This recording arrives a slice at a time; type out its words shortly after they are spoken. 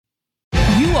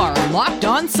are Locked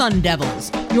On Sun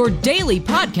Devils, your daily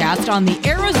podcast on the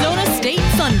Arizona State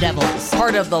Sun Devils.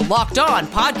 Part of the Locked On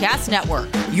Podcast Network,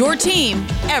 your team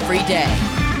every day.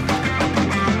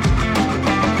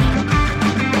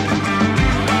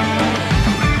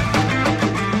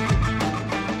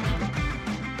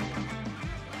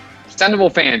 Sun Devil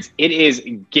fans, it is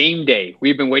game day.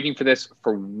 We've been waiting for this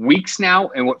for weeks now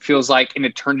and what feels like an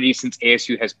eternity since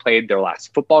ASU has played their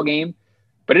last football game.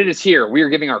 But it is here. We are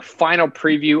giving our final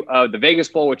preview of the Vegas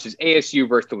Bowl, which is ASU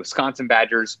versus the Wisconsin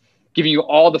Badgers, giving you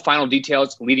all the final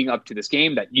details leading up to this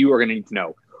game that you are going to need to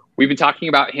know. We've been talking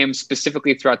about him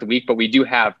specifically throughout the week, but we do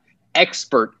have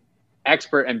expert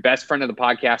and best friend of the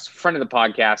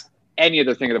podcast, any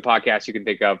other thing of the podcast you can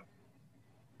think of.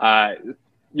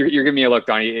 You're giving me a look,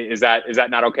 Donnie. Is that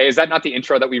not okay? Is that not the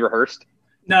intro that we rehearsed?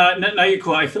 No, you're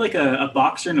cool. I feel like a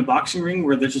boxer in a boxing ring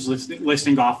where they're just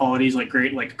listing off all of these like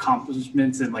great like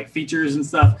accomplishments and like features and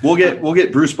stuff. We'll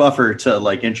get Bruce Buffer to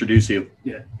like introduce you.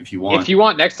 Yeah, if you want. If you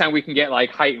want, next time we can get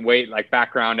like height and weight, like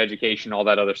background, education, all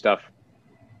that other stuff.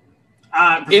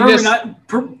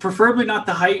 Preferably not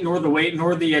the height, nor the weight,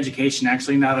 nor the education.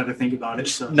 Actually, now that I think about it,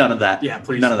 so none of that. Yeah,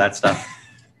 please. None of that stuff.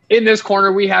 In this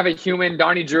corner, we have a human,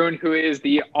 Donnie Druin, who is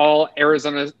the all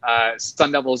Arizona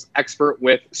Sun Devils expert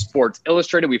with Sports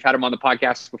Illustrated. We've had him on the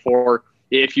podcast before.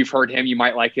 If you've heard him, you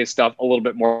might like his stuff a little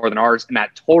bit more than ours, and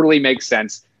that totally makes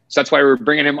sense. So that's why we're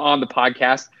bringing him on the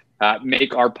podcast,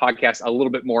 make our podcast a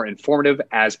little bit more informative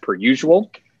as per usual.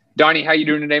 Donnie, how you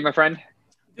doing today, my friend?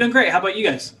 Doing great. How about you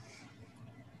guys?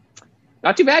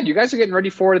 Not too bad. You guys are getting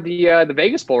ready for the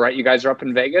Vegas Bowl, right? You guys are up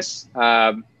in Vegas.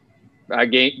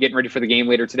 Getting ready for the game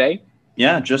later today.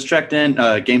 Yeah, just checked in.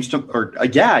 I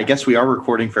guess we are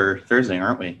recording for Thursday,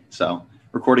 aren't we? So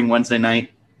recording Wednesday night,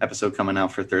 episode coming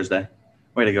out for Thursday.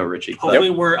 Way to go, Richie. Hopefully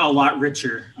we're a lot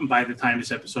richer by the time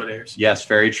this episode airs. Yes,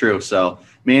 very true. So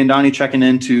me and Donnie checking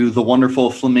into the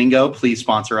wonderful Flamingo. Please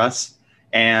sponsor us.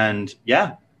 And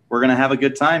yeah, we're going to have a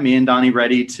good time. Me and Donnie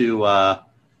ready to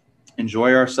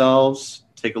enjoy ourselves,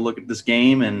 take a look at this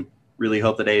game, and really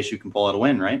hope that ASU can pull out a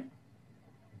win, right?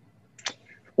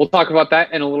 We'll talk about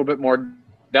that in a little bit more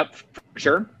depth, for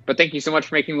sure. But thank you so much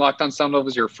for making Locked On Sun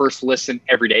Devils your first listen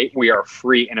every day. We are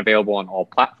free and available on all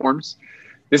platforms.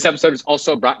 This episode is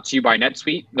also brought to you by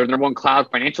NetSuite, their #1 cloud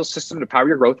financial system to power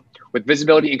your growth with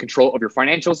visibility and control of your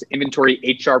financials, inventory,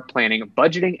 HR planning,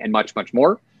 budgeting, and much, much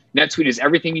more. NetSuite is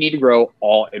everything you need to grow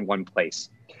all in one place.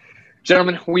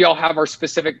 Gentlemen, we all have our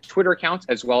specific Twitter accounts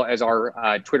as well as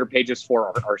our Twitter pages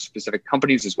for our specific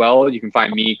companies as well. You can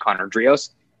find me, Connor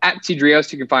Drios, at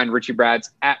TDrios. You can find Richie Brads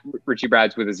at Richie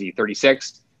Brads with a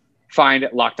Z36. Find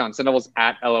Locked On Sun Devils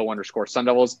at LO_Sun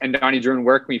Devils. And Donnie Druin,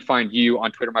 where can we find you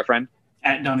on Twitter, my friend?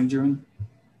 At Donnie Druin.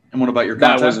 And what about your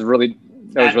contact? That was really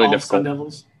difficult. Sun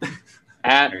Devils.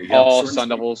 At all Sun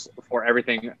Devils for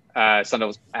everything Sun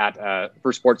Devils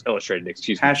for Sports Illustrated.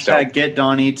 Excuse me. Hashtag get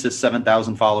Donnie to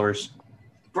 7,000 followers.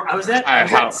 Bro, I was at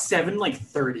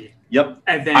 730. Yep.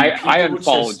 And then I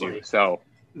unfollowed you. So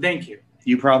thank you.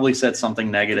 You probably said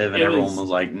something negative, and everyone was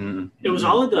like, "It was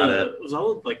all of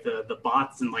the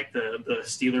bots and like the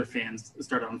Steeler fans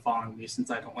started unfollowing me since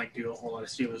I don't do a whole lot of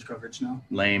Steelers coverage now."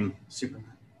 Lame. Superman.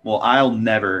 Well, I'll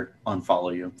never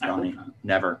unfollow you, Donnie.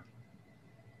 Never.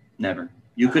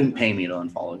 You couldn't pay me to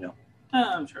unfollow you.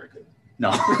 I'm sure I could.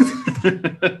 No.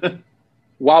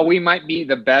 While we might be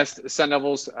the best Sun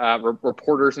Devils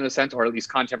reporters in a sense, or at least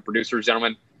content producers,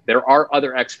 gentlemen, there are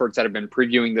other experts that have been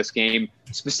previewing this game,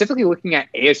 specifically looking at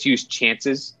ASU's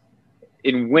chances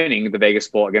in winning the Vegas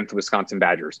Bowl against the Wisconsin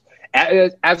Badgers.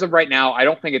 As of right now, I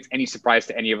don't think it's any surprise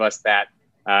to any of us that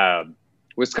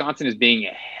Wisconsin is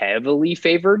being heavily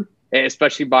favored,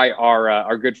 especially by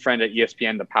our good friend at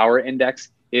ESPN, the Power Index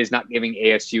is not giving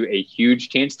ASU a huge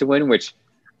chance to win, which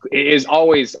is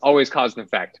always cause and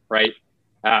effect, right?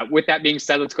 With that being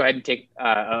said, let's go ahead and take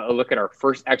a look at our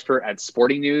first expert at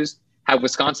Sporting News. Have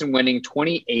Wisconsin winning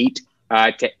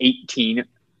 28-18.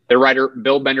 The writer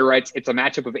Bill Bender writes, it's a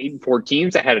matchup of 8-4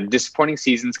 teams that had a disappointing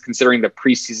seasons considering the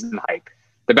preseason hype.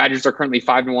 The Badgers are currently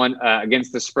 5-1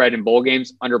 against the spread in bowl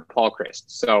games under Paul Chryst.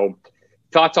 So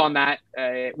thoughts on that?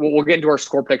 We'll get into our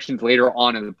score predictions later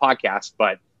on in the podcast,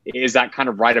 but is that kind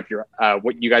of right up your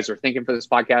what you guys are thinking for this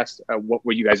podcast?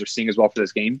 What you guys are seeing as well for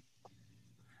this game?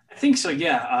 I think so,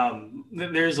 yeah.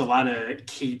 There's a lot of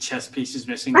key chess pieces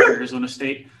missing for Arizona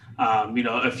State.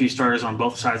 A few starters on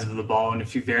both sides of the ball and a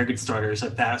few very good starters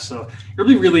at that. So it'll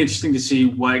be really interesting to see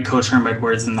what Coach Herm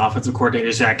Edwards and the offensive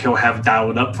coordinator Zach Hill have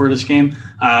dialed up for this game.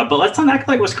 But let's not act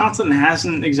like Wisconsin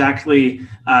hasn't exactly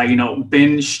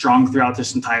been strong throughout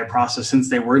this entire process since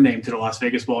they were named to the Las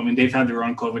Vegas Bowl. I mean, they've had their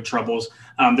own COVID troubles.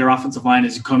 Their offensive line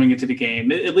is coming into the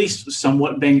game at least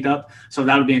somewhat banged up. So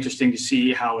that would be interesting to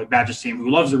see how a Badgers team who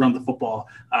loves to run the football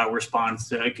responds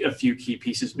to a few key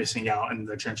pieces missing out in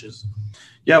the trenches.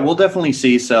 Yeah, we'll definitely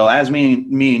see. So as me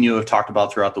and you have talked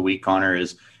about throughout the week, Connor,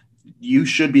 is you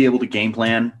should be able to game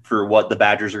plan for what the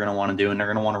Badgers are going to want to do, and they're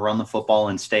going to want to run the football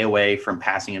and stay away from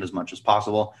passing it as much as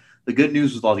possible. The good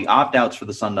news with all the opt-outs for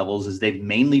the Sun Devils is they've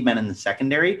mainly been in the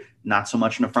secondary, not so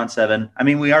much in the front seven. I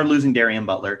mean, we are losing Darian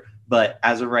Butler, but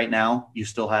as of right now, you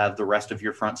still have the rest of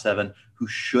your front seven who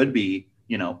should be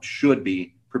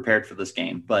prepared for this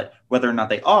game. But whether or not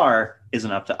they are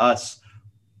isn't up to us.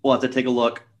 We'll have to take a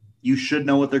look. You should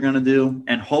know what they're going to do,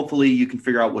 and hopefully you can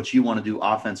figure out what you want to do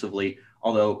offensively,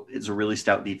 although it's a really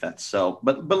stout defense. So,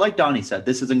 but like Donnie said,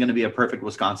 this isn't going to be a perfect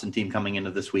Wisconsin team coming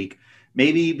into this week.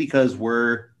 Maybe because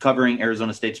we're covering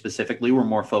Arizona State specifically, we're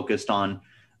more focused on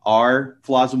our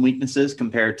flaws and weaknesses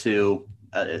compared to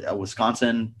a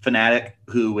Wisconsin fanatic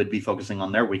who would be focusing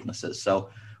on their weaknesses. So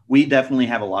we definitely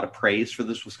have a lot of praise for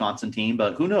this Wisconsin team,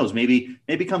 but who knows, maybe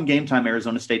come game time,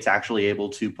 Arizona State's actually able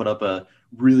to put up a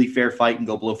really fair fight and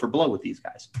go blow for blow with these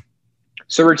guys.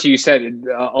 So, Richie, you said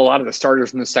a lot of the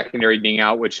starters in the secondary being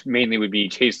out, which mainly would be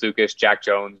Chase Lucas, Jack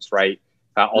Jones, right?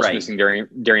 Also right. Missing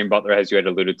Darian Butler, as you had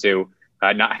alluded to,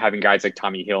 not having guys like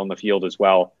Tommy Hill in the field as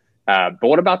well. But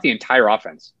what about the entire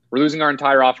offense? We're losing our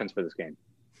entire offense for this game.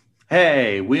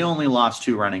 Hey, we only lost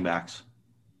 2 running backs.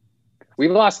 We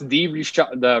lost the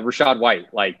Rashad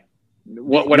White. Like,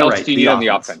 what else do you need on the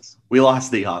offense? We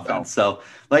lost the offense. So,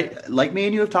 like me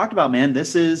and you have talked about, man,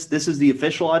 this is the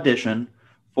official audition.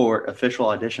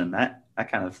 That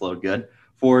kind of flowed good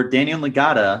for Daniel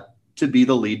Ngata to be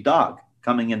the lead dog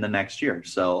coming in the next year.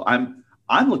 So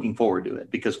I'm looking forward to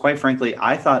it because, quite frankly,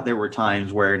 I thought there were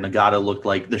times where Ngata looked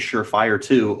like the surefire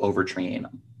 2 over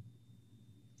Trianum.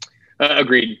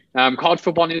 Agreed. College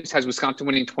Football News has Wisconsin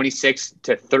winning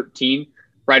 26-13.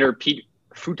 Writer Pete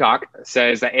Futak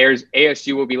says that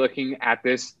ASU will be looking at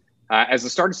this as the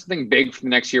start of something big for the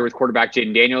next year with quarterback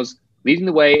Jaden Daniels leading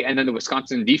the way, and then the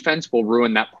Wisconsin defense will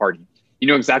ruin that party. You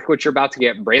know exactly what you're about to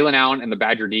get, Braylon Allen and the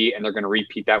Badger D, and they're going to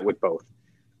repeat that with both.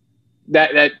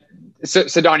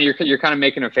 So Donnie, you're kind of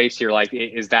making a face here. Like,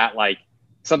 is that like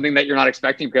something that you're not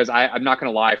expecting? Because I'm not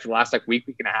going to lie, for the last week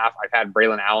and a half, I've had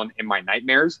Braylon Allen in my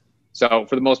nightmares. So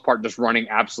for the most part, just running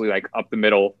absolutely like up the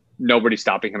middle, nobody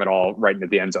stopping him at all, right into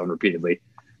the end zone repeatedly.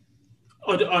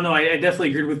 Oh no, I definitely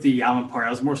agreed with the Allen part. I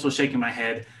was more so shaking my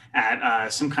head at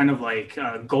some kind of like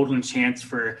golden chance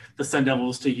for the Sun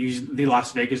Devils to use the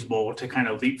Las Vegas Bowl to kind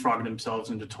of leapfrog themselves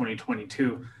into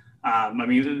 2022. I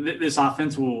mean, this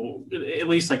offense will, at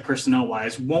least like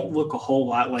personnel-wise, won't look a whole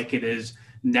lot like it is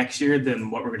next year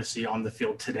than what we're going to see on the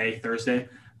field today, Thursday.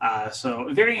 So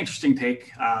very interesting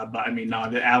take. But I mean, no,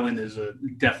 Allen is a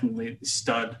definitely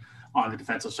stud on the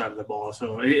defensive side of the ball.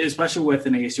 So especially with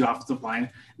an ASU offensive line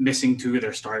missing 2 of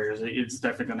their starters, it's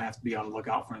definitely going to have to be on the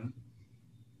lookout for them.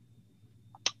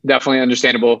 Definitely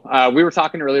understandable. We were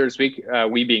talking earlier this week,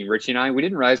 we being Richie and I, we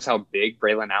didn't realize how big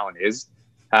Braylon Allen is.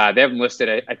 They haven't listed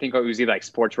it. I think it was either like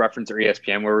Sports Reference or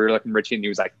ESPN where we were looking Richie and he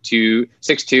was like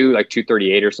 6'2", like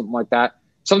 238 or something like that.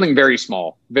 Something very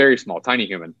small, tiny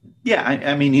human. Yeah,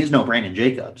 I mean, he's no Brandon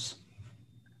Jacobs.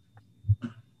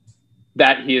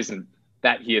 That he isn't.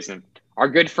 Our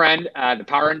good friend, the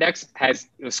Power Index, has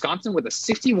Wisconsin with a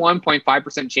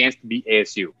 61.5% chance to beat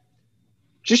ASU.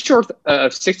 Just short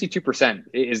of 62%.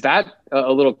 Is that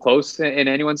a little close in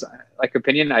anyone's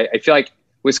opinion? I feel like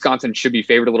Wisconsin should be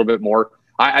favored a little bit more.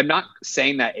 I'm not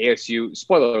saying that ASU,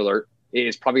 spoiler alert,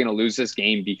 is probably going to lose this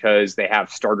game because they have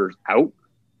starters out.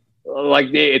 Like,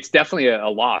 it's definitely a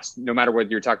loss, no matter whether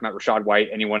you're talking about Rashad White,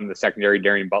 anyone in the secondary,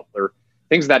 Darian Butler,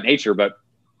 things of that nature. But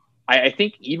I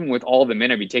think even with all of them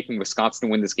in, I'd be taking Wisconsin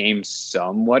to win this game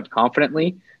somewhat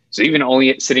confidently. So even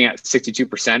only sitting at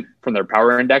 62% from their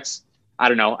power index, I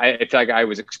don't know. I feel like I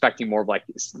was expecting more of like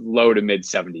low to mid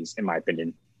 70s, in my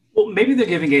opinion. Well, maybe they're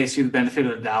giving ASU the benefit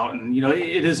of the doubt. And,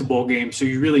 it is a bowl game, so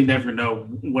you really never know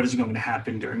what is going to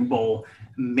happen during bowl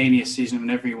mania season,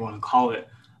 whenever you want to call it.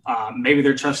 Maybe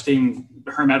they're trusting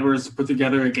Herm Edwards to put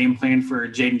together a game plan for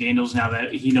Jaden Daniels now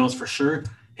that he knows for sure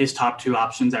his top 2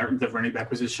 options at the running back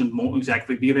position won't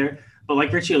exactly be there. But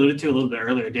like Richie alluded to a little bit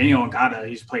earlier, Daniel Ngata,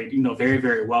 he's played, very,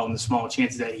 very well in the small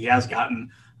chances that he has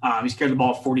gotten. He's carried the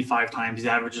ball 45 times. He's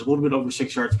averages a little bit over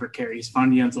 6 yards per carry. He's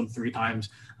found the end zone 3 times.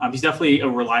 He's definitely a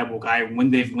reliable guy when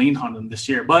they've leaned on him this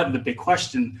year. But the big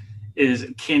question is,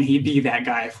 can he be that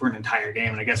guy for an entire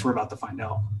game? And I guess we're about to find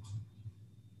out.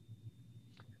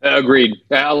 Agreed.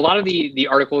 A lot of the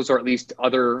articles, or at least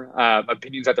other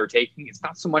opinions that they're taking, it's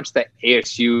not so much that they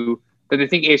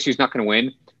think ASU is not going to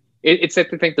win. It's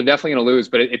that they think they're definitely going to lose,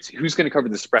 but it's who's going to cover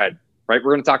the spread, right?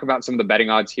 We're going to talk about some of the betting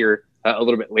odds here a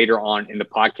little bit later on in the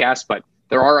podcast, but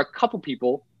there are a couple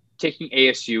people taking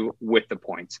ASU with the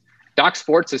points. Doc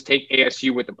Sports says take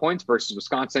ASU with the points versus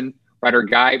Wisconsin. Writer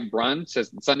Guy Brunn says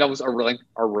the Sun Devils are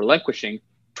relinquishing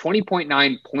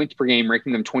 20.9 points per game,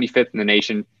 ranking them 25th in the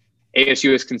nation.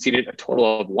 ASU has conceded a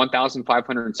total of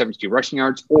 1,572 rushing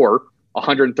yards, or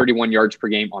 131 yards per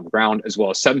game on the ground, as well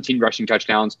as 17 rushing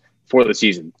touchdowns for the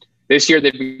season. This year,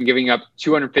 they've been giving up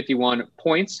 251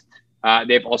 points.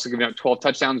 They've also given up 12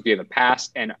 touchdowns via the pass,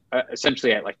 and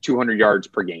essentially at like 200 yards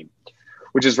per game,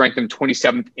 which has ranked them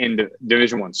 27th in the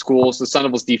Division I schools. The Sun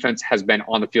Devils defense has been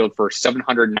on the field for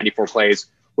 794 plays,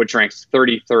 which ranks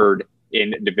 33rd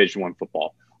in Division I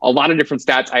football. A lot of different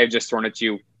stats I have just thrown at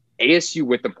you. ASU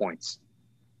with the points.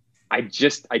 I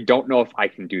don't know if I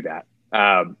can do that.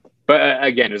 But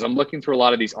again, as I'm looking through a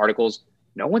lot of these articles,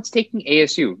 no one's taking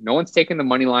ASU. No one's taking the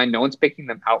money line. No one's picking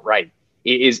them outright.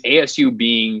 Is ASU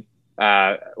being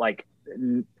are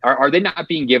they not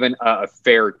being given a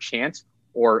fair chance?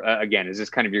 Or again, is this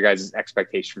kind of your guys'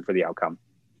 expectation for the outcome?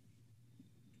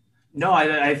 No,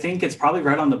 I think it's probably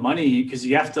right on the money, because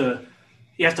you have to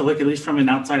look, at least from an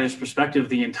outsider's perspective,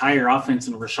 the entire offense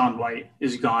and Rashawn White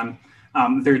is gone.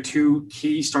 Their two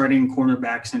key starting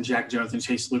cornerbacks and Jack Jones and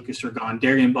Chase Lucas are gone.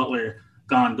 Darian Butler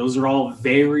gone. Those are all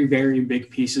very, very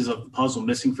big pieces of the puzzle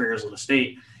missing for Arizona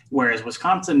State, whereas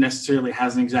Wisconsin necessarily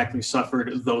hasn't exactly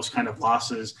suffered those kind of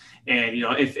losses. And,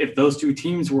 if those two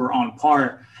teams were on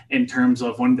par in terms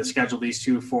of wanting to schedule these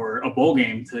two for a bowl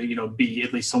game to, be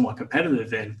at least somewhat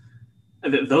competitive in,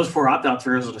 those four opt-outs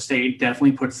for Arizona State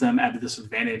definitely puts them at a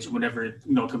disadvantage whenever,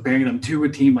 comparing them to a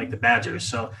team like the Badgers.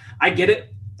 So I get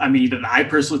it. I mean, I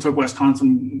personally took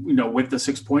Wisconsin, with the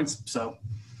 6 points. So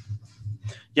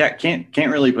yeah, can't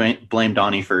really blame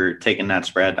Donnie for taking that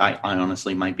spread. I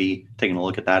honestly might be taking a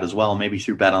look at that as well, maybe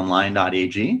through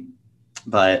betonline.ag.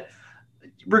 But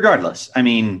regardless, I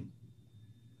mean,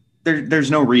 there's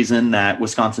no reason that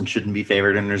Wisconsin shouldn't be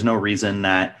favored, and there's no reason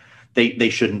that they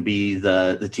shouldn't be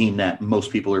the team that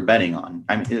most people are betting on.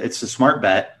 I mean, it's a smart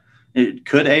bet.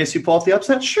 Could ASU pull off the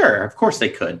upset? Sure, of course they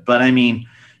could. But I mean,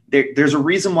 there's a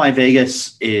reason why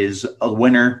Vegas is a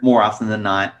winner more often than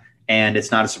not, and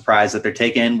it's not a surprise that they're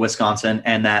taking Wisconsin,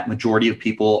 and that majority of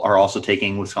people are also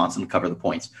taking Wisconsin to cover the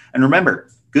points. And remember,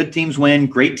 good teams win,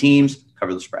 great teams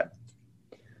cover the spread.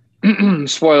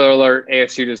 Spoiler alert,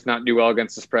 ASU does not do well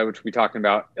against the spread, which we'll be talking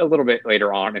about a little bit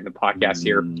later on in the podcast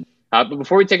here. But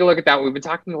before we take a look at that, we've been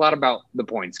talking a lot about the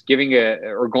points,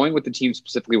 going with the team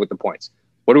specifically with the points.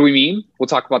 What do we mean? We'll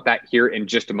talk about that here in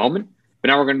just a moment. But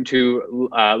now we're going to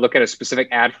look at a specific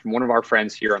ad from one of our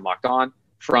friends here on Locked On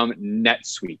from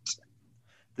NetSuite.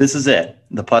 This is it,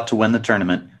 the putt to win the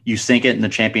tournament. You sink it and the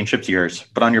championship's yours.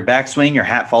 But on your backswing, your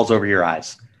hat falls over your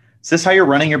eyes. Is this how you're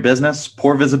running your business?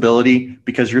 Poor visibility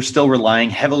because you're still relying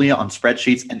heavily on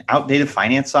spreadsheets and outdated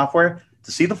finance software?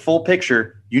 To see the full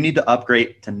picture, you need to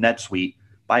upgrade to NetSuite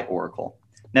by Oracle.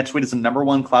 NetSuite is the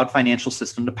 #1 cloud financial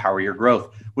system to power your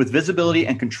growth, with visibility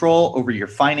and control over your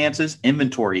finances,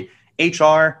 inventory,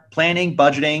 HR, planning,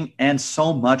 budgeting, and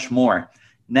so much more.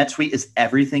 NetSuite is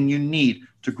everything you need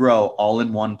to grow all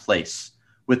in one place.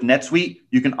 With NetSuite,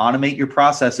 you can automate your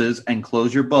processes and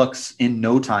close your books in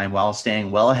no time while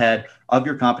staying well ahead of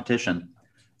your competition.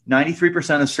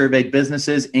 93% of surveyed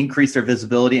businesses increase their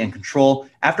visibility and control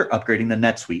after upgrading to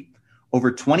NetSuite.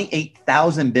 Over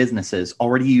 28,000 businesses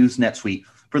already use NetSuite.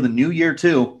 For the new year,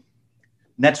 too,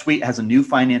 NetSuite has a new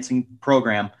financing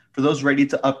program for those ready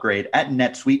to upgrade at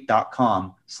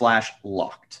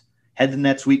netsuite.com/locked. Head to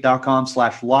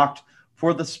netsuite.com/locked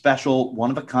for the special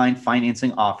one-of-a-kind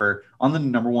financing offer on the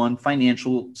 #1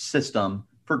 financial system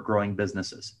for growing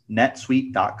businesses.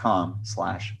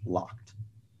 netsuite.com/locked.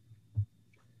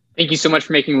 Thank you so much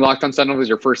for making Locked On Sun Devils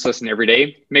your first listen every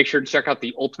day. Make sure to check out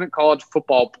the Ultimate College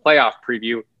Football Playoff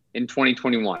Preview in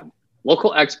 2021.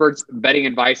 Local experts, betting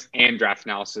advice, and draft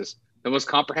analysis. The most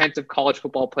comprehensive college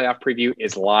football playoff preview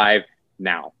is live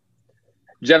now.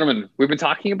 Gentlemen, we've been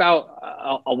talking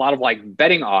about a lot of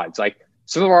betting odds.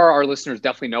 Some of our listeners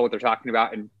definitely know what they're talking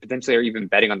about and potentially are even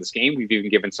betting on this game. We've even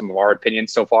given some of our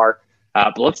opinions so far.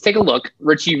 But let's take a look.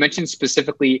 Richie, you mentioned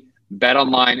specifically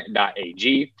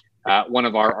betonline.ag, one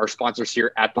of our sponsors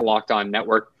here at the Locked On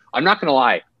Network. I'm not going to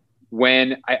lie.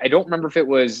 When I don't remember if it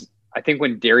was, I think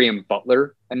when Darian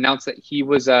Butler announced that he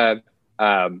was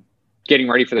getting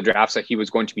ready for the draft, so he was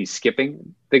going to be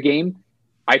skipping the game,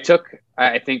 I took,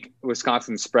 I think,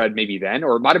 Wisconsin spread maybe then,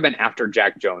 or it might have been after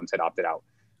Jack Jones had opted out.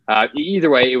 Either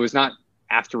way, it was not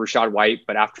after Rachaad White,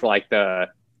 but after like the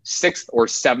 6th or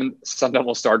 7th Sun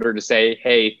Devil starter to say,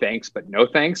 hey, thanks, but no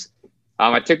thanks,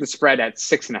 I took the spread at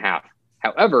 6.5.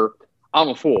 However, I'm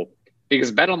a fool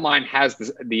because BetOnline has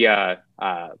the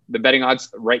betting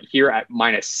odds right here at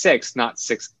 -6, not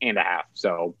 6.5.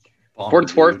 So for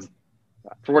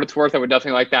what it's worth, I would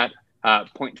definitely like that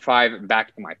 0.5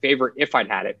 back in my favor if I'd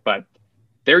had it. But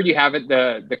there you have it.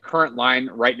 The current line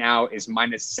right now is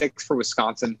 -6 for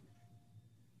Wisconsin.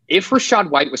 If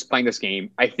Rachaad White was playing this game,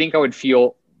 I think I would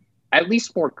feel at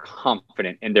least more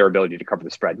confident in their ability to cover the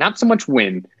spread. Not so much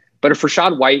win, but if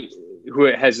Rachaad White, who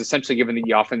has essentially given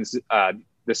the offense,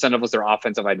 the Sun Devils their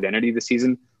offensive identity this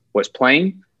season, was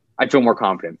playing, I'd feel more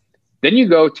confident. Then you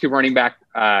go to running back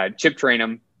Chip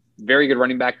Trayanum, very good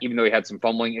running back, even though he had some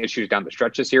fumbling issues down the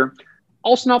stretch this year,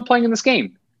 also not playing in this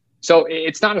game. So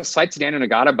it's not a slight to Daniel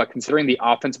Ngata, but considering the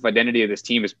offensive identity of this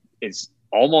team is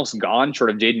almost gone,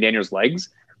 short of Jaden Daniels' legs,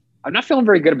 I'm not feeling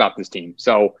very good about this team.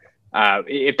 So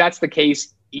if that's the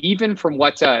case, even from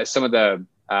what some of the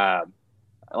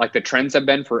like the trends have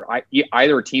been for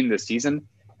either team this season,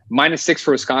 -6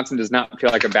 for Wisconsin does not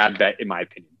feel like a bad bet in my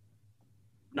opinion.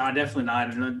 No, definitely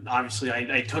not. And obviously,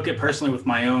 I took it personally with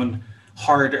my own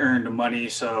hard-earned money.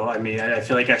 So, I mean, I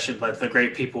feel like I should let the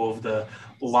great people of the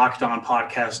Locked On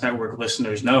Podcast Network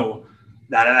listeners know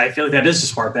that I feel like that is a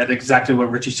smart bet. Exactly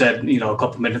what Richie said, a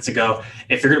couple minutes ago.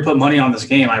 If you're going to put money on this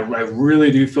game, I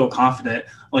really do feel confident,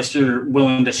 unless you're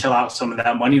willing to shell out some of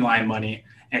that money line money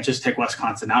and just take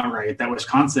Wisconsin outright, that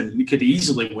Wisconsin could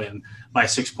easily win by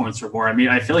 6 points or more. I mean,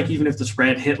 I feel like even if the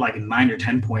spread hit like 9 or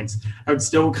 10 points, I would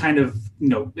still kind of,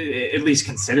 at least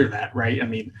consider that, right? I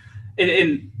mean,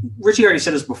 and Richie already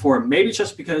said this before, maybe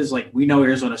just because like we know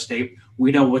Arizona State,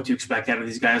 we know what to expect out of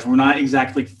these guys. We're not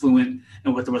exactly fluent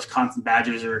in what the Wisconsin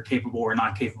Badgers are capable or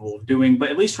not capable of doing, but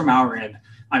at least from our end,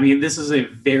 I mean, this is a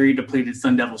very depleted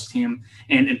Sun Devils team,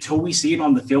 and until we see it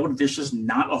on the field, there's just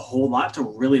not a whole lot to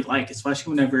really like,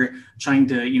 especially whenever trying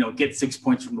to, get 6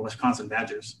 points from the Wisconsin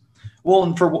Badgers. Well,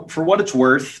 and for what it's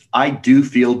worth, I do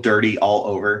feel dirty all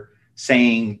over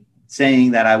saying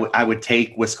that I would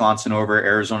take Wisconsin over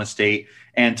Arizona State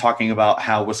and talking about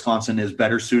how Wisconsin is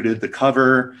better suited to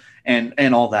cover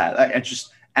and all that. I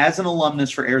just, as an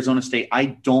alumnus for Arizona State, I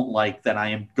don't like that I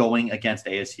am going against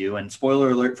ASU. And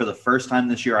spoiler alert, for the first time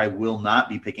this year, I will not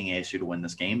be picking ASU to win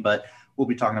this game, but we'll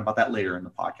be talking about that later in the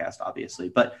podcast, obviously.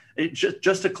 But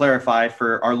just to clarify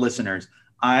for our listeners,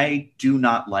 I do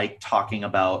not like talking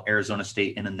about Arizona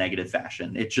State in a negative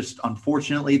fashion. It just,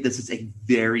 unfortunately, this is a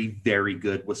very, very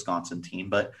good Wisconsin team.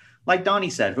 But like Donnie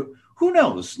said, who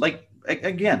knows? Like,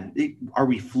 again, are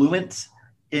we fluent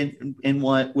in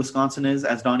what Wisconsin is,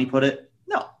 as Donnie put it?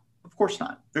 No, of course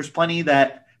not. There's plenty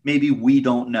that maybe we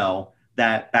don't know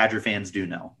that Badger fans do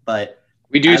know. But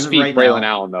we do speak right Braylon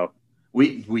Allen, though.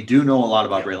 We do know a lot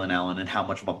about Braylon Allen and how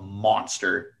much of a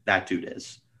monster that dude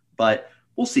is. But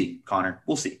we'll see, Connor.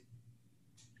 We'll see.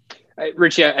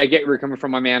 Richie, I get where you're coming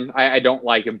from, my man. I don't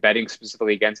like betting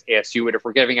specifically against ASU, but if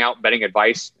we're giving out betting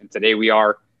advice, and today we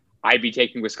are, I'd be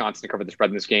taking Wisconsin to cover the spread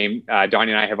in this game.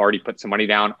 Donnie and I have already put some money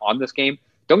down on this game.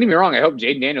 Don't get me wrong. I hope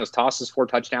Jaden Daniels tosses 4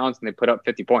 touchdowns and they put up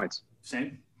 50 points.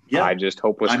 Same. Yeah. I just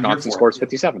hope Wisconsin scores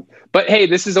 57. But, hey,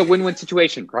 this is a win-win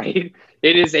situation, right?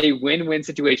 It is a win-win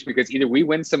situation because either we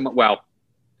win some – well,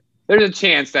 there's a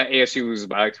chance that ASU loses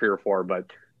by like 3 or 4,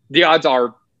 but the odds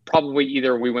are probably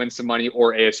either we win some money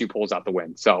or ASU pulls out the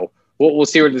win. So we'll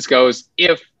see where this goes.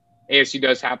 If ASU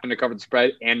does happen to cover the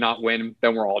spread and not win,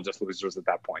 then we're all just losers at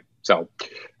that point. So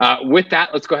with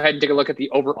that, let's go ahead and take a look at the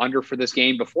over-under for this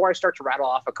game. Before I start to rattle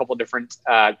off a couple different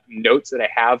notes that I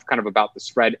have kind of about the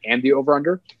spread and the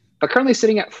over-under, but currently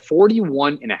sitting at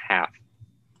 41.5.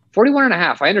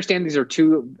 41.5. I understand these are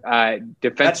two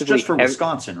defensively. That's just for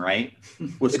Wisconsin, right?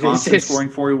 Wisconsin scoring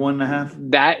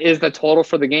 41.5. That is the total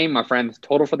for the game, my friend.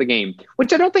 Total for the game,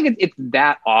 which I don't think it's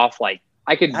that off. Like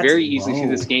I could very easily see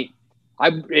this game.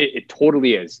 It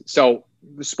totally is. So,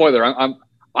 spoiler, I'm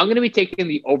going to be taking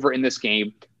the over in this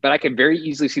game, but I could very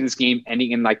easily see this game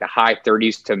ending in like the high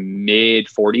 30s to mid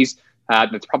 40s.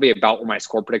 That's probably about where my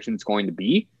score prediction is going to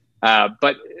be.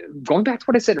 But going back to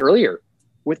what I said earlier,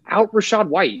 without Rachaad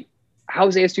White, how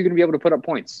is ASU going to be able to put up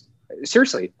points?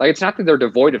 Seriously, like it's not that they're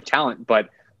devoid of talent, but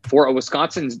for a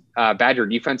Wisconsin Badger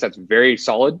defense that's very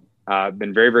solid,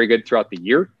 been very, very good throughout the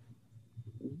year.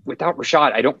 Without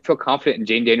Rachaad, I don't feel confident in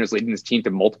Jaden Daniels leading this team to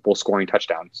multiple scoring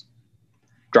touchdowns.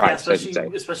 Drives, yeah,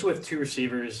 especially with 2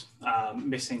 receivers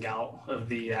missing out of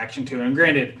the action too. And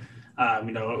granted,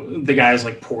 the guys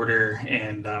like Porter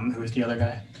and who's the other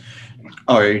guy?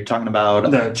 Oh, are you talking about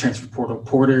the transfer portal?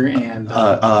 Porter and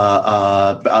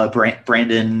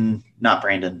Brandon, not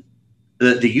Brandon,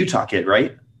 the Utah kid,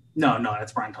 right? No,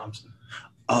 that's Brian Thompson.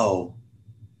 Oh.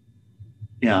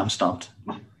 Yeah, I'm stumped.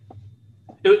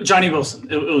 Johnny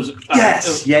Wilson. It was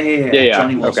yes. Yeah.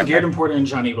 Johnny Wilson. Okay. Garrett Porter and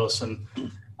Johnny Wilson.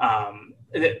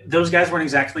 Those guys weren't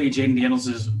exactly Jaden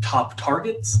Daniels' top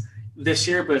targets this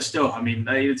year, but still, I mean,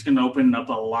 it's going to open up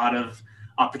a lot of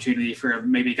opportunity for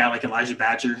maybe a guy like Elijah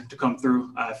Badger to come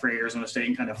through for Arizona State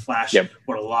and kind of flash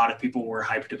what a lot of people were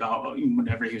hyped about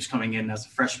whenever he was coming in as a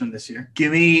freshman this year.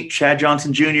 Give me Chad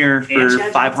Johnson Jr.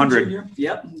 for 500.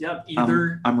 Yep.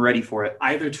 I'm ready for it.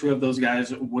 Either two of those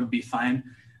guys would be fine.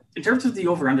 In terms of the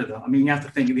over-under, though, I mean, you have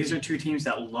to think these are two teams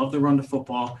that love to run the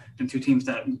football and two teams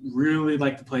that really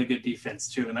like to play good defense,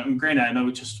 too. And granted, I know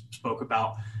we just spoke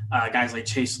about guys like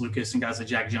Chase Lucas and guys like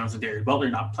Jack Jones and Darius Butler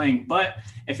not playing. But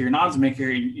if you're an odds maker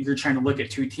and you're trying to look at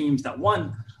two teams that,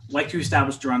 one, like to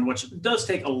establish the run, which does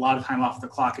take a lot of time off the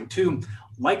clock, and two,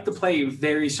 like to play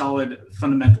very solid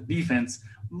fundamental defense,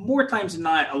 more times than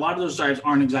not, a lot of those drives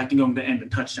aren't exactly going to end in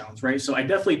touchdowns, right? So I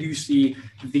definitely do see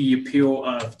the appeal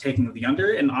of taking the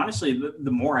under. And honestly,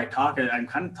 the more I talk, I'm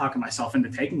kind of talking myself into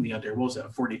taking the under. What was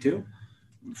it, 42?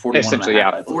 41 essentially,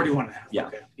 yeah. 41 and a half. Yeah.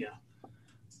 Okay, yeah.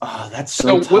 Oh, that's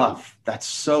so tough. That's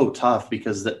so tough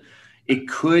because it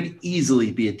could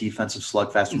easily be a defensive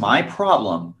slugfest. My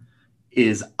problem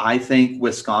is I think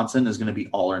Wisconsin is going to be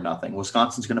all or nothing.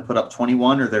 Wisconsin's going to put up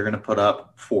 21 or they're going to put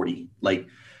up 40. Like,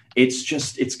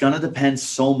 it's going to depend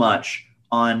so much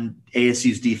on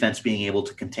ASU's defense being able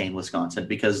to contain Wisconsin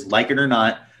because, like it or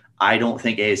not, I don't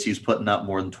think ASU's putting up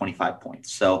more than 25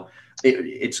 points. So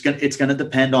it's going to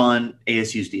depend on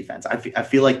ASU's defense. I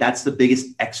feel like that's the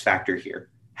biggest X factor here.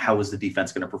 How is the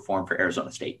defense going to perform for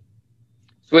Arizona State?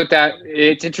 So with that,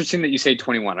 it's interesting that you say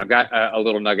 21. I've got a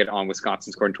little nugget on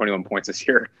Wisconsin scoring 21 points this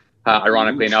year,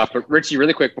 ironically enough. But Richie,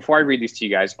 really quick, before I read these to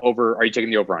you guys, are you taking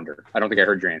the over-under? I don't think I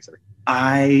heard your answer.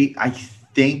 I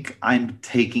think I'm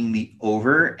taking the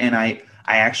over, and I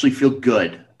actually feel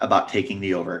good about taking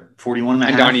the over. 41 and a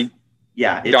half. Donnie,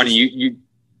 yeah. Donnie, you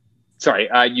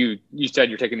said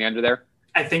you're taking the under there?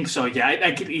 I think so, yeah.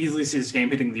 I could easily see this game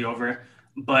hitting the over,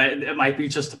 but it might be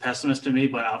just a pessimist to me,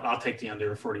 but I'll take the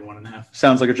under 41 and a half.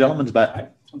 Sounds like a gentleman's bet. Right,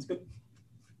 sounds good.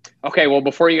 Okay, well,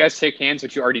 before you guys shake hands,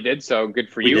 which you already did, so good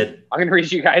for you. I'm going to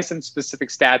read you guys some specific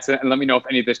stats and let me know if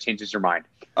any of this changes your mind.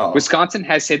 Oh. Wisconsin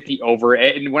has hit the over,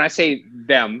 and when I say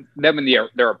them and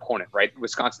their opponent, right?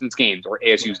 Wisconsin's games or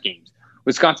ASU's games.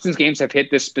 Wisconsin's games have hit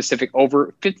this specific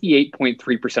over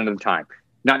 58.3% of the time.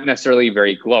 Not necessarily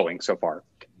very glowing so far.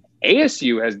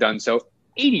 ASU has done so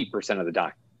 80% of the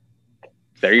time.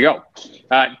 There you go.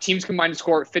 Teams combined to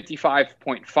score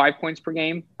 55.5 points per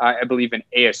game, I believe, in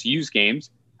ASU's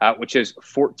games, which is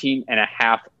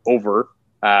 14.5 over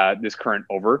this current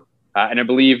over. And I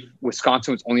believe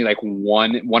Wisconsin was only like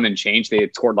one and change. They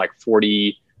had scored like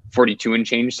 42 and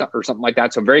change or something like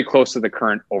that. So very close to the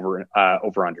current over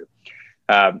under.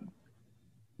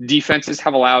 Defenses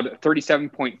have allowed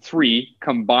 37.3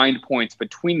 combined points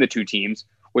between the two teams,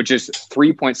 which is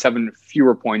 3.7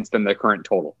 fewer points than the current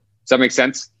total. Does that make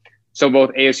sense? So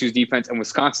both ASU's defense and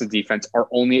Wisconsin's defense are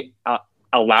only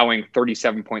allowing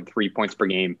 37.3 points per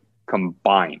game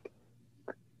combined.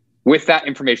 With that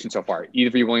information so far, either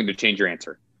of you willing to change your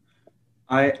answer?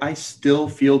 I still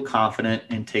feel confident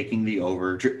in taking the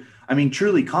over. I mean,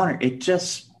 truly, Connor,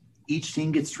 each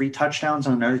team gets 3 touchdowns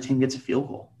and another team gets a field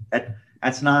goal.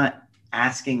 That's not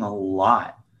asking a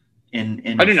lot in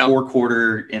a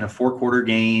 4-quarter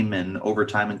game and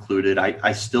overtime included.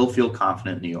 I still feel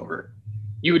confident in the over.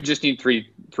 You would just need three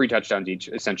touchdowns each,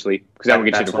 essentially, because that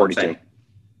would get you to 42.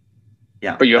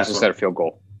 Yeah, but you also set a field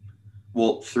goal.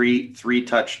 Well, three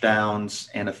touchdowns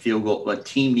and a field goal. A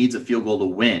team needs a field goal to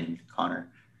win,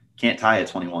 Connor. Can't tie at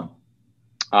 21.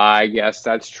 I guess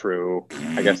that's true. All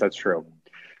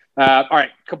right,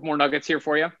 a couple more nuggets here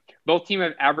for you. Both teams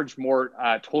have averaged more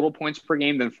total points per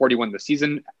game than 41 this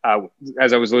season.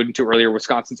 As I was alluding to earlier,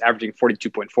 Wisconsin's averaging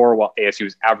 42.4, while ASU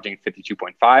is averaging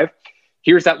 52.5.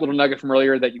 Here's that little nugget from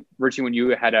earlier that, Richie, when you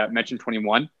had mentioned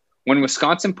 21. When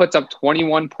Wisconsin puts up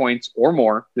 21 points or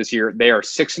more this year, they are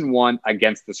 6-1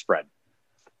 against the spread.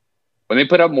 When they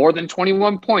put up more than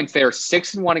 21 points, they are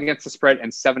 6-1 against the spread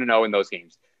and 7-0 in those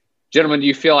games. Gentlemen, do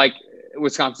you feel like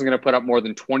Wisconsin's going to put up more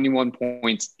than 21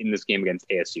 points in this game against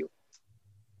ASU?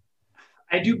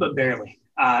 I do, but barely.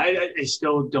 I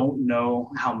still don't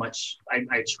know how much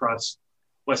I trust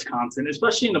Wisconsin,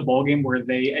 especially in the bowl game where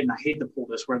and I hate to pull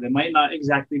this, where they might not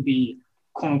exactly be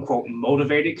quote unquote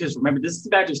motivated. Because remember, this is the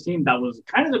Badgers team that was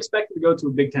kind of expected to go to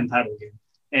a Big Ten title game.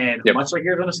 And much like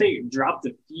Arizona State, dropped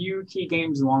a few key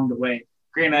games along the way.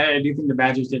 Granted, I do think the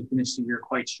Badgers did finish the year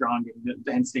quite strong, and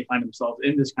hence they find themselves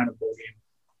in this kind of bowl game.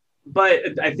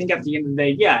 But I think at the end of the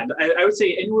day, yeah, I would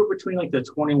say anywhere between like the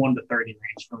 21 to 30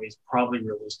 range for me is probably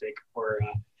realistic for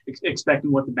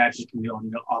expecting what the Badgers can do on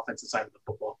the offensive side of the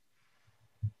football.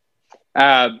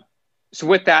 So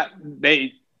with that,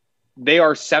 they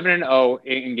are 7-0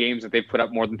 in games that they've put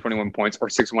up more than 21 points, or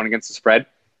 6-1 against the spread.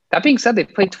 That being said, they've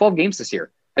played 12 games this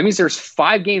year. That means there's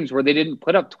 5 games where they didn't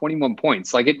put up 21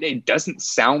 points. Like it doesn't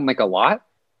sound like a lot.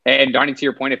 And Donnie, to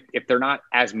your point, if they're not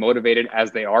as motivated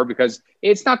as they are, because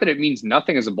it's not that it means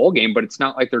nothing as a bowl game, but it's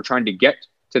not like they're trying to get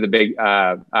to the big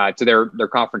to their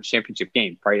conference championship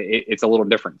game, right? It's a little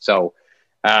different. So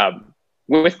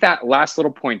with that last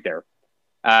little point there,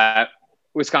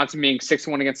 Wisconsin being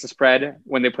 6-1 against the spread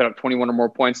when they put up 21 or more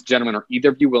points, gentlemen, are either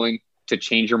of you willing to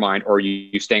change your mind, or are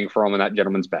you staying firm on that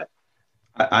gentleman's bet?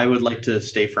 I would like to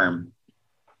stay firm.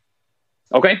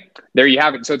 Okay, there you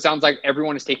have it. So it sounds like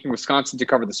everyone is taking Wisconsin to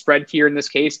cover the spread here in this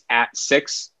case at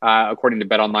 6, according to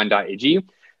betonline.ag.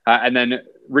 And then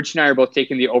Rich and I are both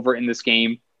taking the over in this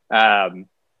game. And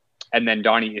then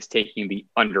Donnie is taking the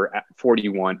under at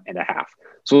 41.5.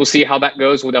 So we'll see how that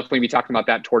goes. We'll definitely be talking about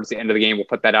that towards the end of the game. We'll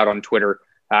put that out on Twitter.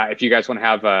 If you guys want to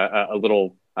have a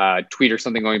little tweet or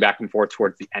something going back and forth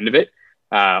towards the end of it,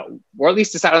 or at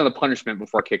least decide on the punishment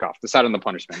before kickoff. Decide on the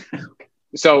punishment.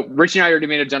 So Rich and I already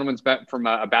made a gentleman's bet from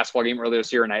a basketball game earlier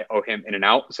this year, and I owe him in and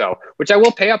out. So, which I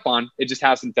will pay up on. It just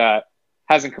hasn't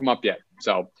come up yet.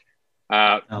 So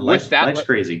with that, life's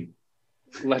crazy.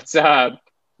 Let's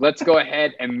go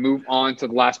ahead and move on to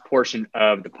the last portion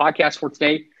of the podcast for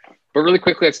today. But really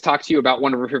quickly, let's talk to you about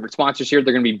one of our favorite sponsors here.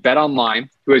 They're going to be BetOnline,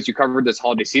 who has you covered this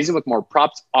holiday season with more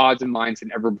props, odds, and lines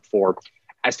than ever before,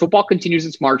 as football continues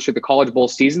its march through the college bowl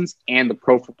seasons and the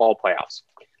pro football playoffs.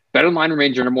 BetOnline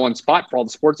remains your number one spot for all the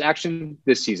sports action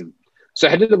this season. So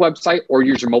head to the website or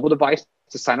use your mobile device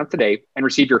to sign up today and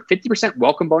receive your 50%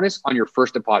 welcome bonus on your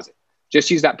first deposit.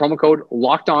 Just use that promo code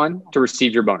LOCKEDON to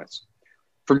receive your bonus.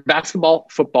 From basketball,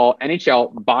 football,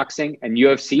 NHL, boxing, and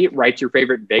UFC, right to your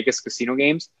favorite Vegas casino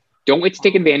games, don't wait to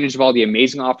take advantage of all the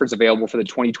amazing offers available for the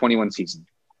 2021 season.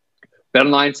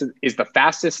 BetOnline is the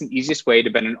fastest and easiest way to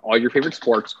bet on all your favorite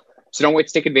sports, so don't wait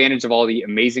to take advantage of all the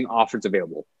amazing offers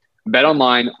available.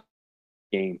 BetOnline,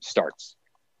 game starts.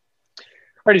 All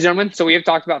right, gentlemen. So we have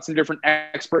talked about some different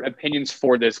expert opinions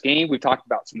for this game. We've talked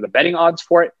about some of the betting odds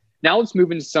for it. Now let's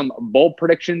move into some bold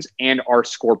predictions and our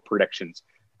score predictions.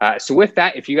 So with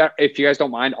that, if you guys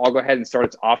don't mind, I'll go ahead and start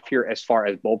us off here as far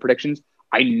as bold predictions.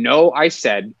 I know I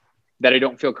said that I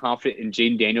don't feel confident in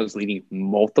Jayden Daniels leading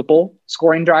multiple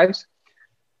scoring drives.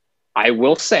 I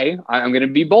will say I'm going to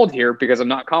be bold here because I'm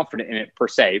not confident in it per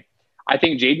se. I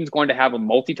think Jayden's going to have a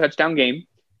multi-touchdown game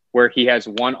where he has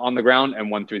one on the ground and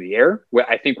one through the air.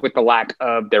 I think with the lack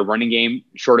of their running game,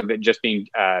 short of it just being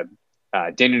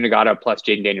Daniel Ngata plus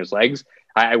Jayden Daniels' legs,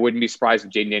 I wouldn't be surprised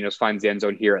if Jayden Daniels finds the end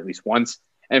zone here at least once.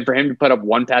 And for him to put up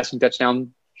one passing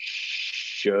touchdown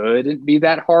shouldn't be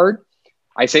that hard.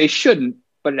 I say shouldn't,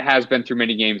 but it has been through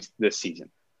many games this season.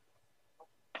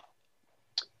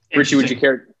 Richie, would you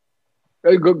care?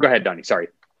 Go ahead, Donnie. Sorry.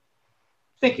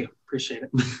 Thank you. Appreciate it.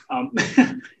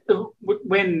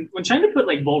 When trying to put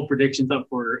like bold predictions up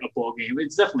for a bowl game,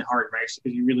 it's definitely hard, right?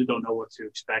 Because you really don't know what to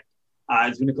expect.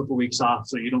 It's been a couple of weeks off,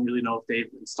 so you don't really know if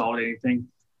they've installed anything.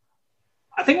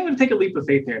 I think I'm going to take a leap of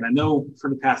faith here. And I know for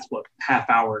the past, half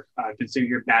hour, I've been sitting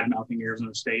here bad-mouthing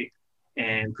Arizona State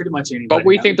and pretty much anybody. But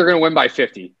we think they're going to win by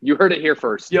 50. You heard it here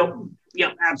first.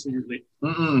 Yep, absolutely.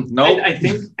 No. I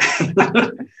think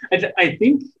I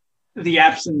think the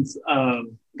absence of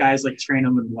guys like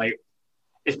Tranum and White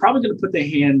is probably going to put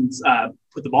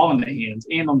the ball in the hands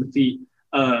and on the feet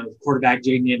of quarterback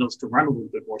Jayden Daniels to run a little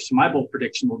bit more. So my bold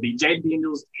prediction will be Jayden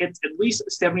Daniels hits at least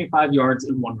 75 yards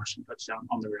and one rushing touchdown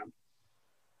on the ground.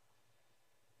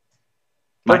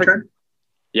 My turn?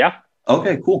 Yeah.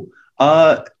 Okay, cool.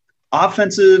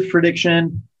 Offensive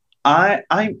prediction. I'm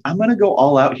going to go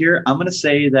all out here. I'm going to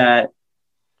say that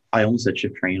I almost said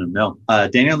Chip Trayanum. No.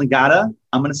 Daniel Ngata,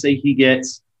 I'm going to say he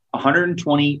gets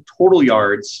 120 total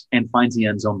yards and finds the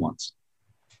end zone once.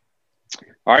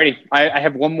 All righty. I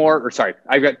have one more,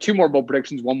 I've got two more bold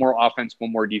predictions, one more offense,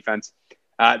 one more defense.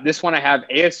 This one I have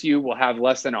ASU will have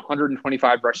less than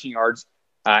 125 rushing yards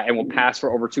and will pass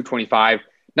for over 225.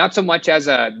 Not so much as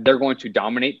they're going to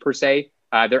dominate per se.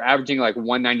 They're averaging like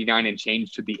 199 and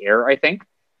change to the air, I think.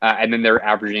 And then they're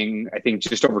averaging, I think,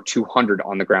 just over 200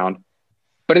 on the ground.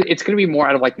 But it's going to be more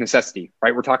out of like necessity,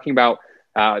 right? We're talking about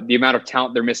the amount of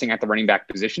talent they're missing at the running back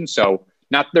position. So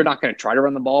they're not going to try to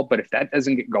run the ball, but if that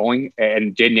doesn't get going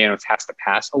and Jayden Daniels has to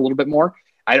pass a little bit more,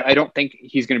 I don't think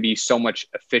he's going to be so much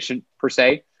efficient per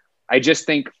se. I just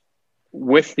think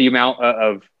with the amount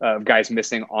of guys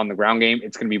missing on the ground game,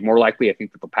 it's going to be more likely, I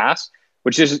think, that they'll pass.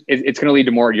 which is it's going to lead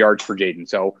to more yards for Jayden.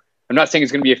 So I'm not saying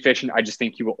it's going to be efficient. I just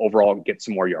think he will overall get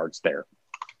some more yards there.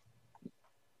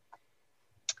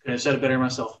 I said it better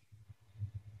myself.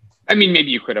 I mean,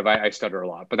 maybe you could have. I stutter a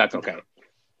lot, but that's okay.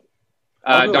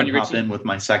 Don, you hop in with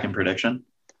my second prediction.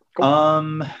 Cool.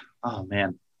 Oh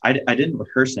man, I didn't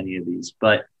rehearse any of these,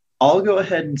 but I'll go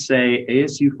ahead and say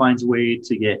ASU finds a way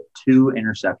to get 2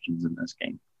 interceptions in this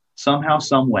game. Somehow,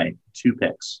 some way, 2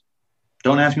 picks.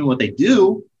 Don't ask me what they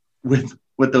do with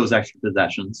those extra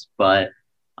possessions, but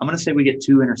I'm going to say we get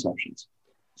 2 interceptions.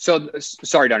 So,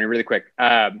 sorry, Donnie, really quick.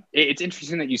 It's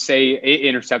interesting that you say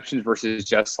interceptions versus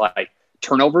just like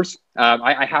turnovers.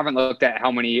 I haven't looked at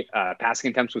how many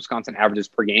passing attempts Wisconsin averages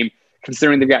per game,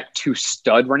 considering they've got 2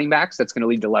 stud running backs. That's going to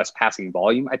lead to less passing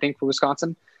volume, I think, for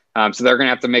Wisconsin. So they're going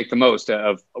to have to make the most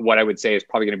of what I would say is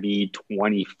probably going to be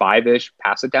 25-ish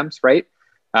pass attempts, right?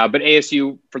 But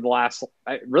ASU for the last,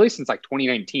 really since like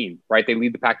 2019, right? They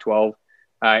lead the Pac-12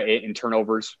 in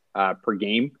turnovers per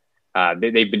game.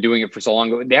 They've been doing it for so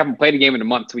long. They haven't played a game in a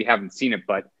month, so we haven't seen it,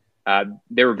 but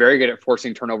they were very good at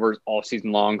forcing turnovers all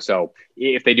season long. So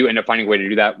if they do end up finding a way to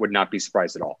do that, would not be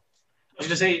surprised at all. I was going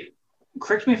to say,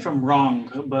 correct me if I'm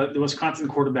wrong, but the Wisconsin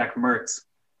quarterback Mertz,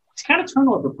 he's kind of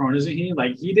turnover prone, isn't he?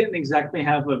 Like, he didn't exactly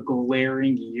have a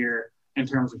glaring year in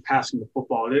terms of passing the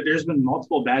football. There's been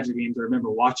multiple Badger games I remember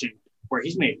watching where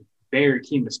he's made very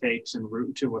key mistakes en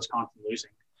route to Wisconsin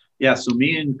losing. Yeah, so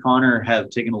me and Connor have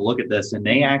taken a look at this, and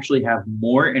they actually have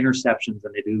more interceptions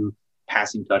than they do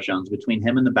passing touchdowns. Between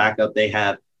him and the backup, they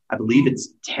have, I believe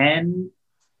it's 10,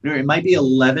 it might be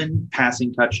 11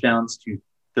 passing touchdowns to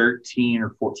 13 or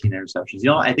 14 interceptions. You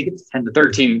know, I think it's 10 to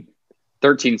 13.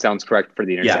 13 sounds correct for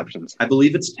the interceptions. Yeah, I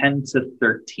believe it's 10 to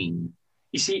 13.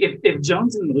 You see, if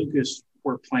Jones and Lucas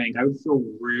were playing, I would feel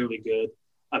really good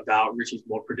about Richie's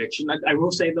bold prediction. I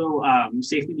will say, though,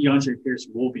 safety DeAndre Pierce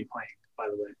will be playing, by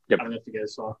the way. Yep. I don't know if you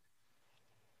guys saw.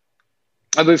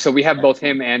 I believe so. We have both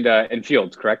him and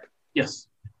Fields, correct? Yes.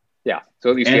 Yeah. So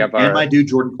at least we have our... And my dude,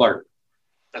 Jordan Clark.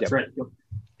 That's right. Yep.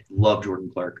 Love Jordan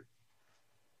Clark.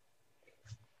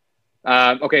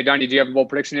 Okay, Donnie, do you have a bold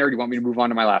prediction there, or do you want me to move on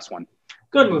to my last one?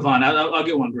 Go ahead and move on. I'll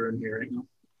get one brewing here right now.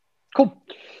 Cool.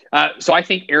 So I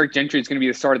think Eric Gentry is going to be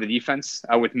the start of the defense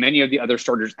with many of the other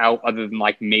starters out other than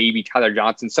like maybe Tyler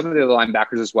Johnson. Some of the other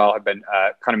linebackers as well have been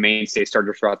kind of mainstay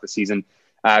starters throughout the season.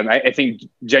 I think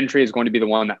Gentry is going to be the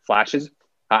one that flashes.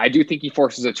 I do think he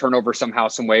forces a turnover somehow,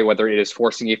 some way, whether it is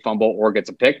forcing a fumble or gets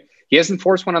a pick. He hasn't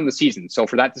forced one on the season. So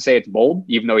for that to say it's bold,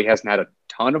 even though he hasn't had a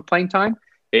ton of playing time,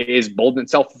 it is bold in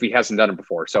itself if he hasn't done it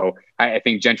before. So I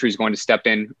think Gentry is going to step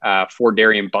in for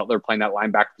Darian Butler playing that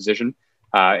linebacker position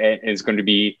and is going to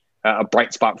be a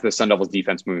bright spot for the Sun Devils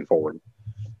defense moving forward.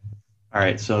 All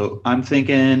right. So I'm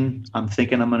thinking I'm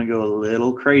going to go a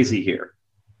little crazy here.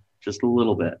 Just a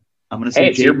little bit. I'm going to say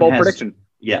it's your bold prediction.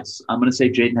 Yes. I'm going to say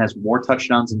Jayden has more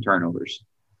touchdowns and turnovers.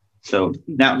 So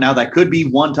now that could be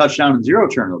 1 touchdown and 0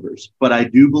 turnovers, but I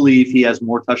do believe he has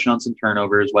more touchdowns and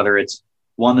turnovers, whether it's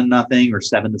 1-0 or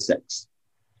 7-6.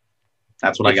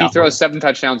 That's what I got. If he throws 7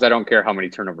 touchdowns, I don't care how many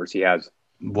turnovers he has.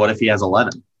 What if he has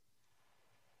 11?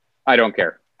 I don't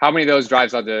care. How many of those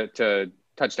drives led to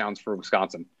touchdowns for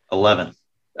Wisconsin? 11.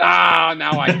 Ah,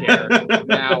 now I care.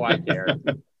 Now I care.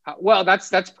 Well,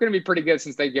 that's going to be pretty good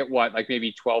since they get like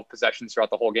maybe 12 possessions throughout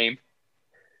the whole game.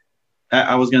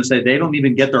 I was going to say they don't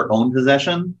even get their own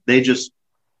possession. They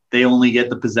only get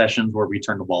the possessions where we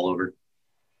turn the ball over.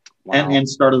 Wow. And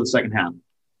start of the second half.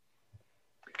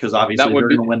 Because obviously they're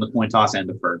going to win the coin toss and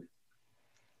defer.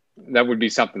 That would be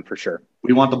something for sure.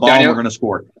 We want the ball and we're going to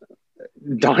score.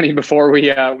 Donnie, before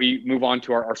we move on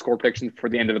to our score predictions for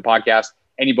the end of the podcast,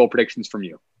 any bold predictions from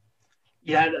you?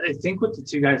 Yeah, I think with the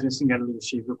 2 guys missing out of the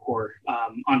receiver core,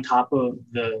 on top of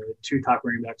the 2 top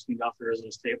running backs being off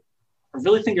Arizona State, I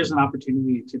really think there's an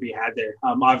opportunity to be had there.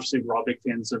 Obviously, we're all big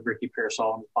fans of Ricky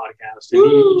Pearsall on the podcast,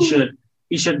 and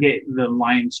he should get the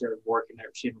lion's share of work in that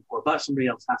receiving core, but somebody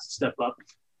else has to step up.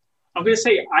 I'm going to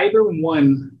say either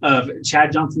one of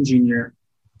Chad Johnson Jr.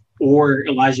 or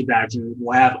Elijah Badger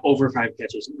will have over 5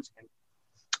 catches in this game.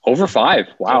 Over 5?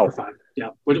 Wow. Over 5,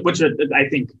 yeah. Which I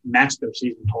think matched their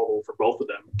season total for both of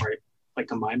them, right? Like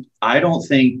combined. I don't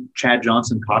think Chad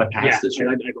Johnson caught a pass this year.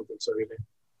 I don't think so either.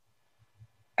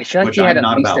 I feel like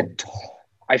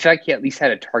I feel like he at least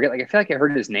had a target. Like I feel like I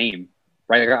heard his name,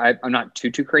 right? Like I'm not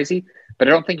too crazy, but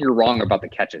I don't think you're wrong about the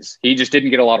catches. He just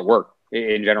didn't get a lot of work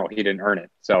in general. He didn't earn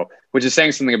it. So, which is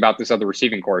saying something about this other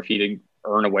receiving core if he didn't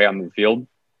earn away on the field.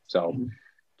 So,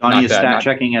 Donnie is stat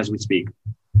checking as we speak.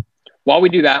 While we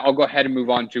do that, I'll go ahead and move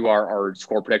on to our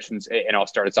score predictions, and I'll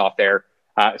start us off there.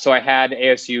 So I had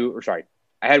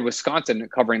Wisconsin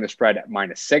covering the spread at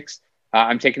 -6.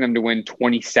 I'm taking them to win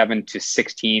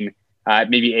 27-16.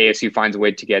 Maybe ASU finds a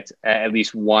way to get at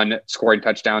least one scoring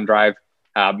touchdown drive,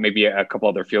 maybe a couple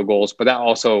other field goals, but that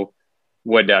also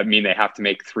would mean they have to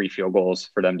make 3 field goals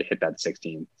for them to hit that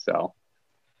 16. So,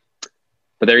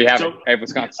 but there you have it. I have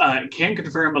Wisconsin. Can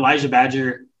confirm Elijah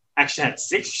Badger actually had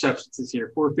 6 receptions this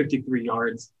year, 453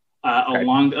 yards, a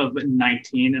long of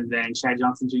 19, and then Chad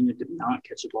Johnson Jr. did not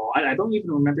catch a ball. I don't even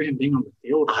remember him being on the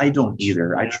field. I don't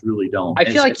either. Yeah. I truly don't. I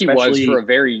feel like he was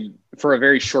for a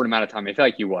very short amount of time. I feel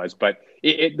like he was, but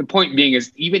the point being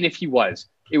is, even if he was,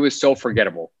 it was so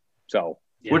forgettable. So,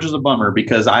 yeah. Which is a bummer,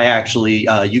 because I actually,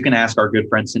 you can ask our good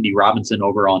friend Cindy Robinson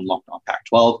over on Locked On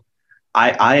Pac-12.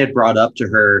 I had brought up to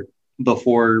her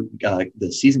before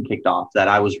the season kicked off that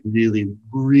I was really,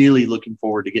 really looking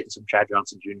forward to getting some Chad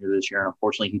Johnson Jr. this year. And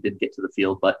unfortunately, he didn't get to the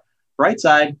field. But bright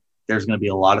side, there's going to be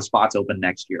a lot of spots open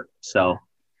next year. So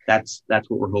that's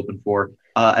what we're hoping for.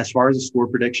 As far as a score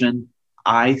prediction,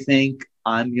 I think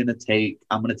I'm going to take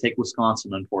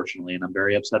Wisconsin, unfortunately, and I'm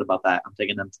very upset about that. I'm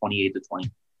taking them 28-20.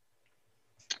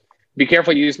 Be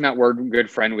careful using that word "good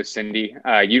friend" with Cindy.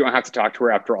 You don't have to talk to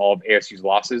her after all of ASU's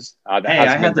losses. I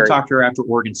had to talk to her after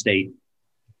Oregon State.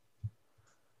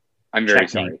 I'm very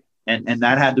sorry. And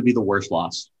that had to be the worst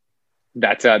loss.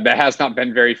 That has not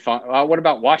been very fun. What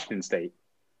about Washington State?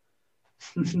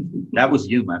 That was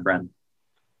you, my friend.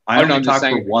 I only talked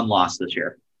for one loss this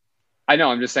year. I know.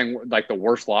 I'm just saying, like, the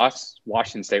worst loss,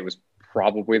 Washington State was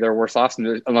probably their worst loss,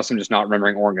 unless I'm just not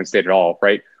remembering Oregon State at all,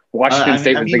 right? Washington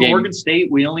State was the game. Oregon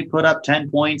State, we only put up 10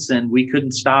 points, and we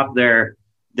couldn't stop their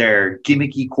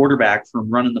gimmicky quarterback from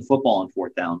running the football on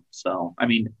 4th down. So, I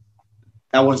mean,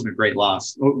 that wasn't a great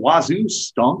loss. Wazoo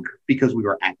stunk because we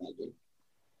were at that game.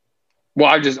 Well,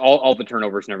 I just all the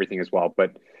turnovers and everything as well.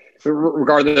 But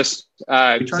regardless,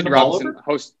 Cindy Robinson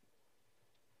hosts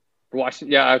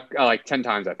Washington, like 10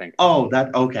 times, I think. Oh,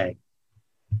 okay.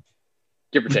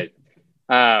 Give or take.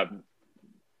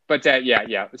 But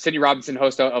Cindy Robinson,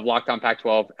 host of Locked On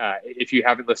Pac-12. If you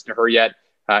haven't listened to her yet,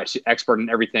 she's expert in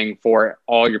everything for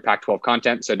all your Pac-12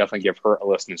 content. So definitely give her a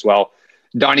listen as well.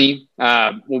 Donnie,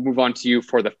 we'll move on to you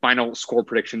for the final score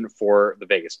prediction for the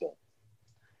Vegas Bowl.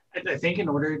 I think in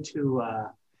order to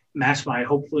match my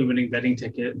hopefully winning betting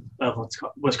ticket of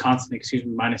Wisconsin,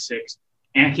 -6,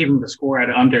 and keeping the score at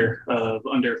under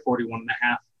 41.5,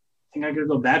 I think I could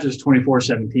go Badgers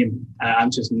 24-17.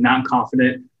 I'm just not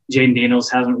confident. Jaden Daniels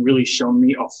hasn't really shown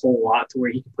me a whole lot to where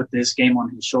he can put this game on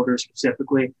his shoulders,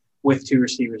 specifically with 2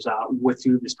 receivers out, with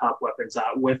 2 of his top weapons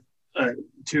out, with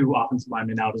 2 offensive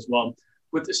linemen out as well,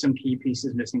 with some key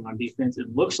pieces missing on defense.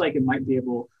 It looks like it might be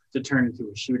able to turn into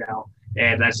a shootout,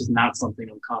 and that's just not something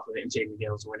I'm confident in Jaden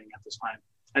Daniels winning at this time.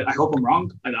 I hope I'm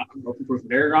wrong. I'm hoping for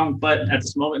very wrong, but at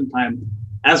this moment in time,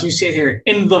 as we sit here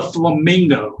in the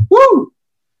Flamingo,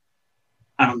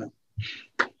 I don't know.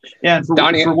 Yeah, and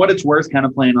for what it's worth, kind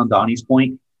of playing on Donnie's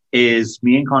point, is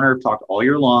me and Connor have talked all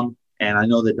year long, and I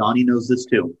know that Donnie knows this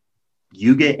too.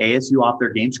 You get ASU off their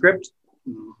game script,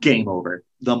 game over.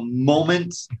 The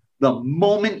moment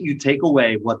you take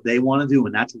away what they want to do,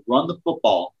 and that's run the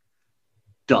football,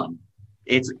 done.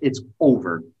 It's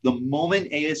over. The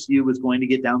moment ASU is going to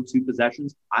get down 2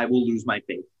 possessions, I will lose my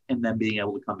faith in them being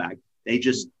able to come back. They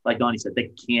just, like Donnie said, they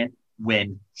can't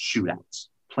win shootouts.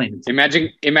 Imagine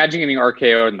getting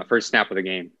RKO'd in the first snap of the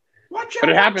game. Watch out!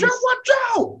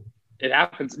 It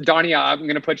happens. Donnie, I'm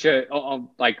going to put you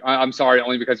I'm sorry,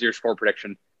 only because of your score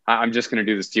prediction. I'm just going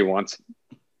to do this to you once.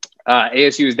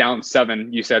 ASU is down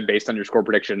 7, you said, based on your score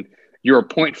prediction. You're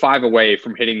 0.5 away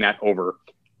from hitting that over.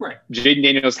 Right. Jaden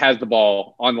Daniels has the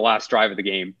ball on the last drive of the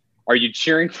game. Are you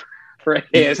cheering for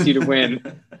ASU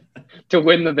to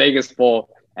win the Vegas Bowl?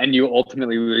 And you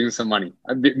ultimately losing some money.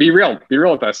 Be real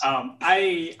with us.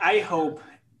 I hope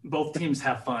both teams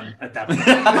have fun at that point.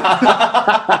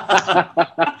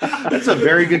 That's a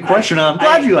very good question. I'm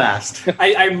glad you asked.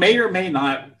 I may or may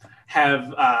not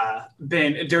have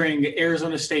been during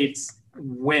Arizona State's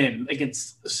win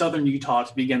against Southern Utah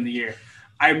to begin the year.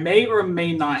 I may or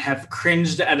may not have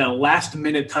cringed at a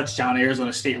last-minute touchdown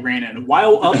Arizona State ran in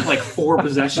while up like 4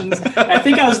 possessions. I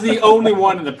think I was the only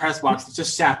one in the press box that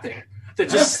just sat there.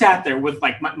 With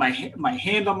like my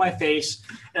hand on my face,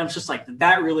 and I'm just like, did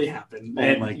that really happen? Oh,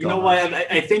 and you know what?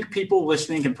 I think people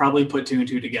listening can probably put 2 and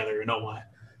 2 together. You know why?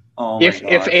 If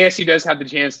ASU does have the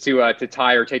chance to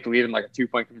tie or take the lead in like a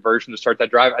 2-point conversion to start that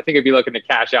drive, I think I'd be looking to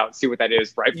cash out and see what that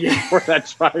is right before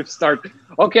that drive starts.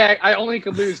 Okay, I only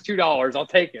could lose $2. I'll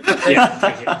take it.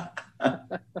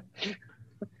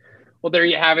 Well, there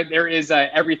you have it. There is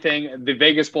everything. The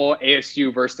Vegas Bowl,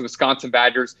 ASU versus the Wisconsin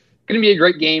Badgers. Going to be a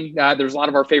great game. There's a lot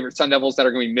of our favorite Sun Devils that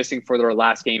are going to be missing for their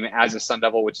last game as a Sun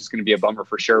Devil, which is going to be a bummer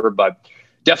for sure. But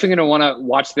Definitely going to want to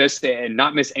watch this and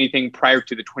not miss anything prior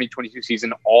to the 2022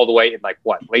 season all the way in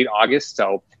late August.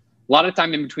 So a lot of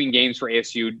time in between games for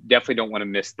ASU. Definitely don't want to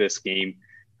miss this game.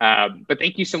 But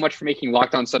thank you so much for making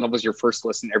Locked On Sun Devils your first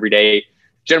listen every day.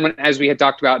 Gentlemen, as we had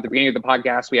talked about at the beginning of the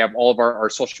podcast, we have all of our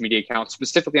social media accounts,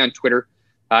 specifically on Twitter.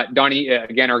 Donnie,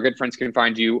 again, our good friends can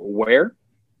find you where?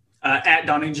 At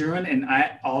Donnie Druin and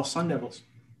at all Sun Devils.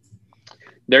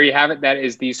 There you have it. That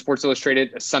is the Sports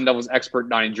Illustrated Sun Devils expert,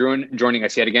 Donnie Druin, joining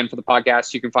us yet again for the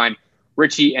podcast. You can find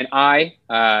Richie and I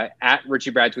at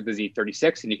Richie Brads with the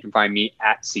Z36, and you can find me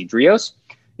at CDrios.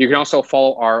 You can also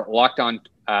follow our Locked On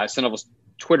Sun Devils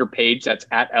Twitter page. That's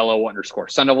at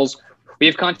LO_Sun Devils. We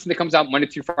have content that comes out Monday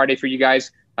through Friday for you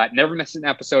guys. Never miss an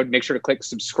episode. Make sure to click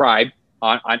subscribe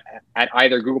at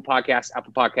either Google Podcasts,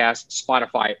 Apple Podcasts,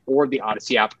 Spotify, or the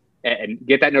Odyssey app, and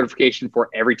get that notification for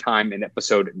every time an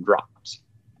episode drops.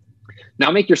 Now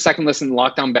make your second listen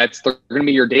Locked On Bets. They're going to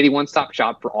be your daily one-stop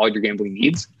shop for all your gambling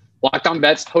needs. Locked On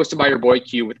Bets, hosted by your boy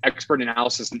Q, with expert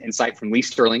analysis and insight from Lee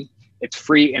Sterling. It's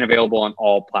free and available on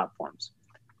all platforms.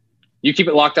 You keep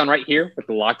it locked on right here with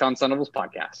the Locked On Sun Devils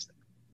podcast.